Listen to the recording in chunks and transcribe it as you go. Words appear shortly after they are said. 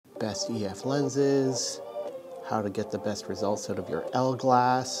best EF lenses, how to get the best results out of your L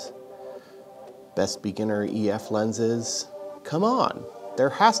glass, best beginner EF lenses. Come on,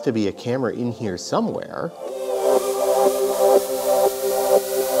 there has to be a camera in here somewhere.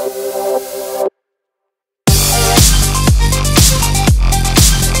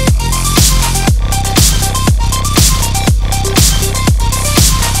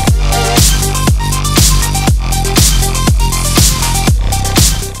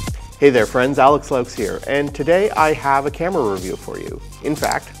 Hey there friends, Alex Laux here, and today I have a camera review for you. In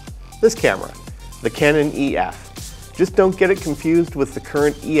fact, this camera, the Canon EF. Just don't get it confused with the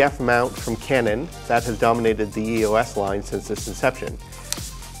current EF mount from Canon that has dominated the EOS line since its inception.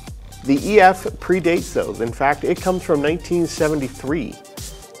 The EF predates those. In fact, it comes from 1973,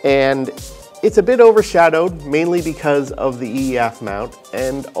 and it's a bit overshadowed, mainly because of the EF mount,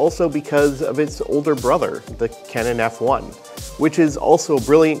 and also because of its older brother, the Canon F-1. Which is also a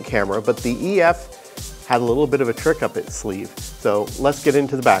brilliant camera, but the EF had a little bit of a trick up its sleeve. So let's get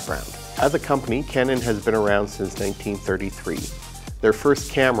into the background. As a company, Canon has been around since 1933. Their first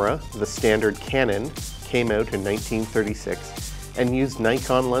camera, the standard Canon, came out in 1936 and used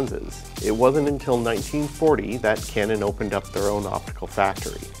Nikon lenses. It wasn't until 1940 that Canon opened up their own optical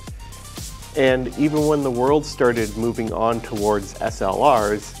factory. And even when the world started moving on towards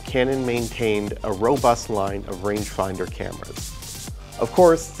SLRs, Canon maintained a robust line of rangefinder cameras. Of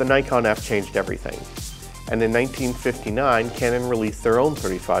course, the Nikon F changed everything. And in 1959, Canon released their own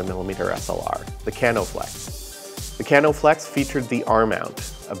 35mm SLR, the CanoFlex. The CanoFlex featured the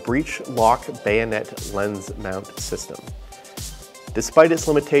R-mount, a breech lock bayonet lens mount system. Despite its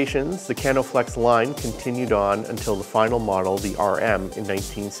limitations, the CanoFlex line continued on until the final model, the RM, in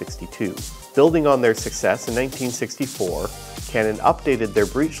 1962. Building on their success, in 1964, Canon updated their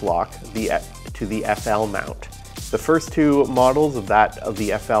breech lock to the FL mount. The first two models of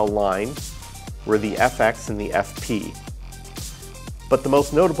the FL line were the FX and the FP. But the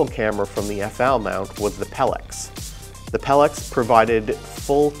most notable camera from the FL mount was the Pellex. The Pellex provided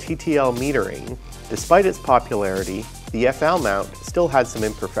full TTL metering. Despite its popularity, the FL mount still had some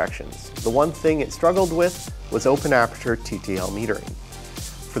imperfections. The one thing it struggled with was open aperture TTL metering.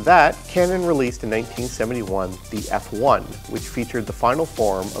 For that, Canon released in 1971 the F-1, which featured the final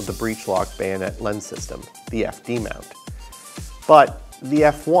form of the breech lock bayonet lens system, the FD mount. But the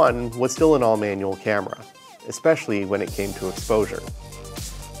F-1 was still an all-manual camera, especially when it came to exposure.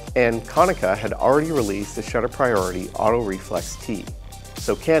 And Konica had already released the shutter priority Auto Reflex T,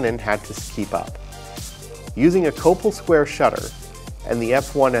 so Canon had to keep up. Using a copal square shutter and the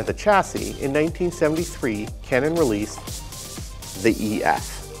F-1 as a chassis, in 1973, Canon released the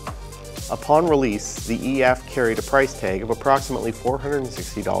EF. Upon release, the EF carried a price tag of approximately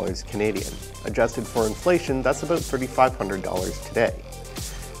 $460 Canadian. Adjusted for inflation, that's about $3,500 today.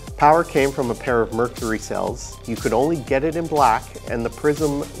 Power came from a pair of mercury cells. You could only get it in black, and the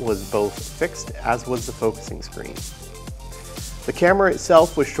prism was both fixed as was the focusing screen. The camera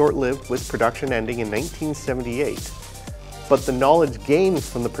itself was short-lived, with production ending in 1978. But the knowledge gained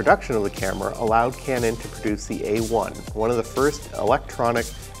from the production of the camera allowed Canon to produce the A-1, one of the first electronic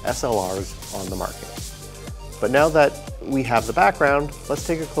SLRs on the market. But now that we have the background, let's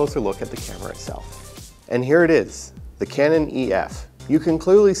take a closer look at the camera itself. And here it is, the Canon EF. You can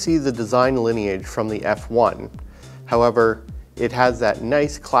clearly see the design lineage from the F1. However, it has that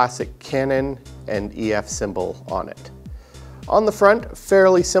nice classic Canon and EF symbol on it. On the front,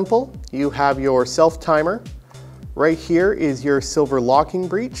 fairly simple. You have your self-timer. Right here is your silver locking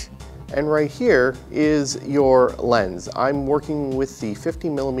breech, and right here is your lens. I'm working with the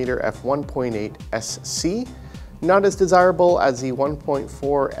 50mm f1.8 SC. Not as desirable as the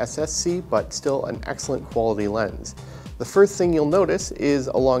 1.4 SSC, but still an excellent quality lens. The first thing you'll notice is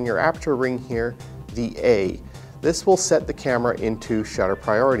along your aperture ring here, the A. This will set the camera into shutter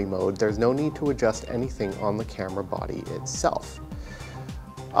priority mode. There's no need to adjust anything on the camera body itself.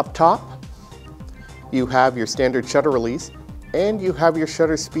 Up top, you have your standard shutter release, and you have your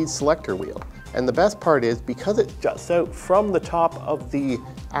shutter speed selector wheel. And the best part is, because it juts out from the top of the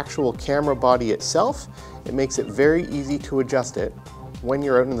actual camera body itself, it makes it very easy to adjust it when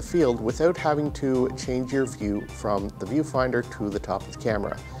you're out in the field without having to change your view from the viewfinder to the top of the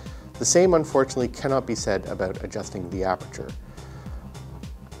camera. The same, unfortunately, cannot be said about adjusting the aperture.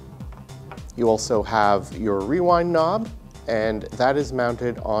 You also have your rewind knob, and that is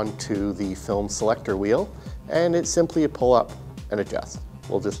mounted onto the film selector wheel, and it's simply a pull up and adjust.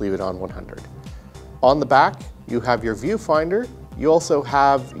 We'll just leave it on 100. On the back, you have your viewfinder. You also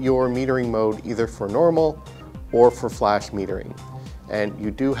have your metering mode either for normal or for flash metering. And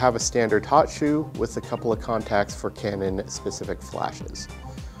you do have a standard hot shoe with a couple of contacts for Canon specific flashes.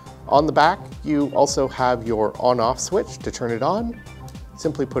 On the back, you also have your on-off switch to turn it on.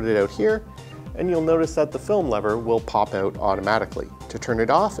 Simply put it out here, and you'll notice that the film lever will pop out automatically. To turn it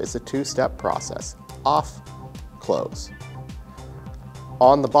off is a two-step process: off, close.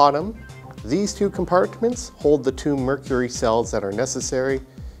 On the bottom, these two compartments hold the two mercury cells that are necessary.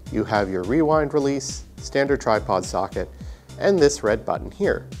 You have your rewind release, standard tripod socket, and this red button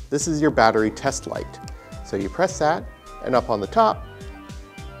here. This is your battery test light. So you press that, and up on the top,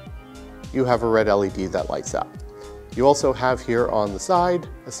 you have a red LED that lights up. You also have here on the side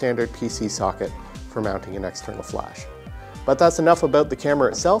a standard PC socket for mounting an external flash. But that's enough about the camera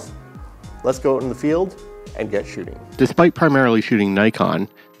itself. Let's go out in the field and get shooting. Despite primarily shooting Nikon,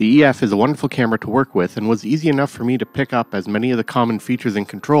 the EF is a wonderful camera to work with and was easy enough for me to pick up, as many of the common features and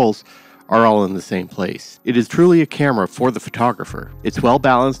controls are all in the same place. It is truly a camera for the photographer. It's well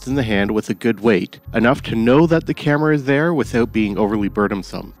balanced in the hand with a good weight, enough to know that the camera is there without being overly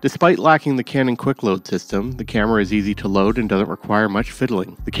burdensome. Despite lacking the Canon quick load system, the camera is easy to load and doesn't require much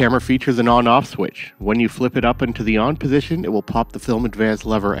fiddling. The camera features an on-off switch. When you flip it up into the on position, it will pop the film advance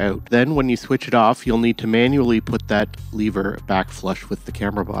lever out. Then when you switch it off, you'll need to manually put that lever back flush with the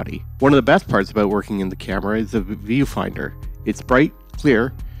camera body. One of the best parts about working in the camera is the viewfinder. It's bright,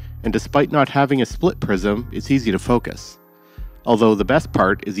 clear, and despite not having a split prism, it's easy to focus. Although the best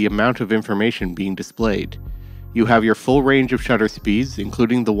part is the amount of information being displayed. You have your full range of shutter speeds,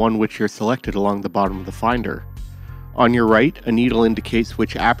 including the one which you're selected along the bottom of the finder. On your right, a needle indicates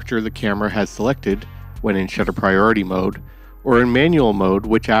which aperture the camera has selected when in shutter priority mode, or in manual mode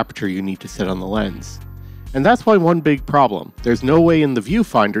which aperture you need to set on the lens. And that's one big problem. There's no way in the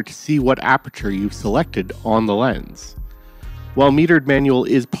viewfinder to see what aperture you've selected on the lens. While metered manual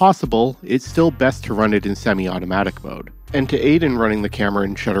is possible, it's still best to run it in semi-automatic mode. And to aid in running the camera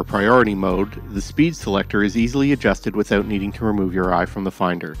in shutter priority mode, the speed selector is easily adjusted without needing to remove your eye from the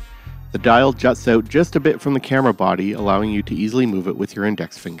finder. The dial juts out just a bit from the camera body, allowing you to easily move it with your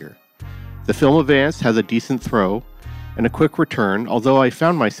index finger. The film advance has a decent throw and a quick return, although I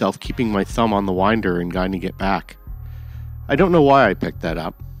found myself keeping my thumb on the winder and guiding it back. I don't know why I picked that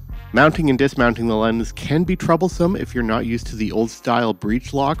up. Mounting and dismounting the lens can be troublesome if you're not used to the old style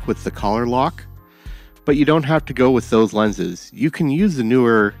breech lock with the collar lock, but you don't have to go with those lenses. You can use the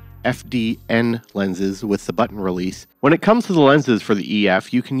newer FDN lenses with the button release. When it comes to the lenses for the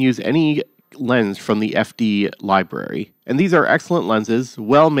EF, you can use any lens from the FD library, and these are excellent lenses,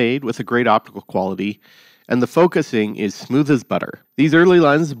 well made with a great optical quality, and the focusing is smooth as butter. These early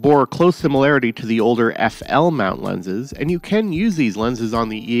lenses bore close similarity to the older FL mount lenses, and you can use these lenses on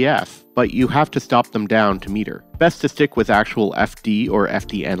the EF, but you have to stop them down to meter. Best to stick with actual FD or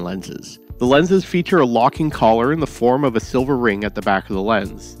FDN lenses. The lenses feature a locking collar in the form of a silver ring at the back of the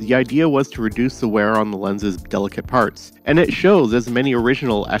lens. The idea was to reduce the wear on the lens's delicate parts, and it shows, as many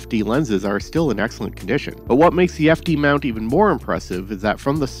original FD lenses are still in excellent condition. But what makes the FD mount even more impressive is that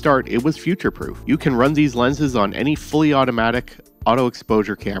from the start it was future-proof. You can run these lenses on any fully automatic auto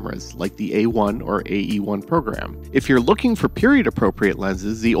exposure cameras like the A1 or AE1 program. If you're looking for period appropriate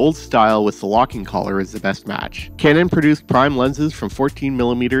lenses, the old style with the locking collar is the best match. Canon produced prime lenses from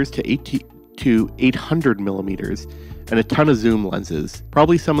 14mm to 800mm and a ton of zoom lenses.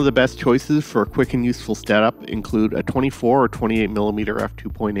 Probably some of the best choices for a quick and useful setup include a 24 or 28mm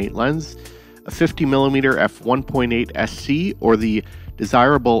f2.8 lens, a 50mm f1.8 SC, or the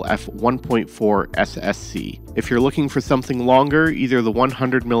desirable f1.4 SSC. If you're looking for something longer, either the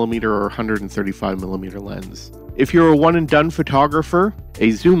 100mm or 135mm lens. If you're a one-and-done photographer,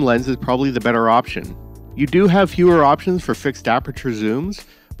 a zoom lens is probably the better option. You do have fewer options for fixed aperture zooms,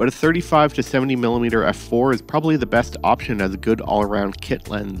 but a 35 to 70mm f4 is probably the best option as a good all-around kit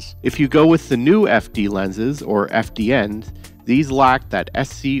lens. If you go with the new FD lenses, or FDNs, these lack that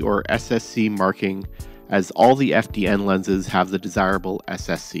SC or SSC marking, as all the FDN lenses have the desirable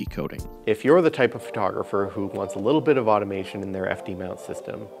SSC coating. If you're the type of photographer who wants a little bit of automation in their FD mount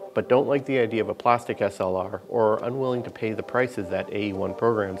system, but don't like the idea of a plastic SLR, or are unwilling to pay the prices that AE1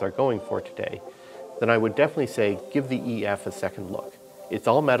 programs are going for today, then I would definitely say give the EF a second look. It's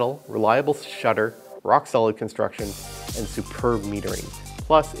all metal, reliable shutter, rock solid construction, and superb metering.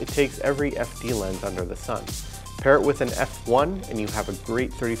 Plus, it takes every FD lens under the sun. Pair it with an F1 and you have a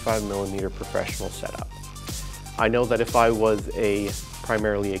great 35mm professional setup. I know that if I was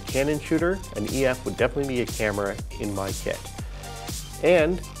primarily a Canon shooter, an EF would definitely be a camera in my kit.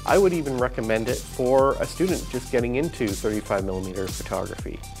 And I would even recommend it for a student just getting into 35mm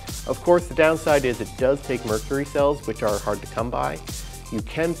photography. Of course, the downside is it does take mercury cells, which are hard to come by. You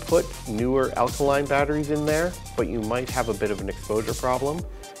can put newer alkaline batteries in there, but you might have a bit of an exposure problem.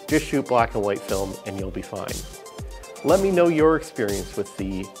 Just shoot black and white film and you'll be fine. Let me know your experience with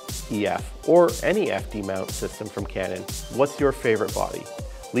the EF or any FD mount system from Canon. What's your favorite body?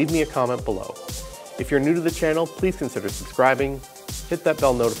 Leave me a comment below. If you're new to the channel, please consider subscribing, hit that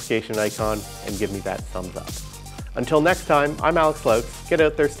bell notification icon, and give me that thumbs up. Until next time, I'm Alex Louts. Get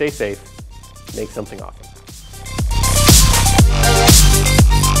out there, stay safe, make something awesome.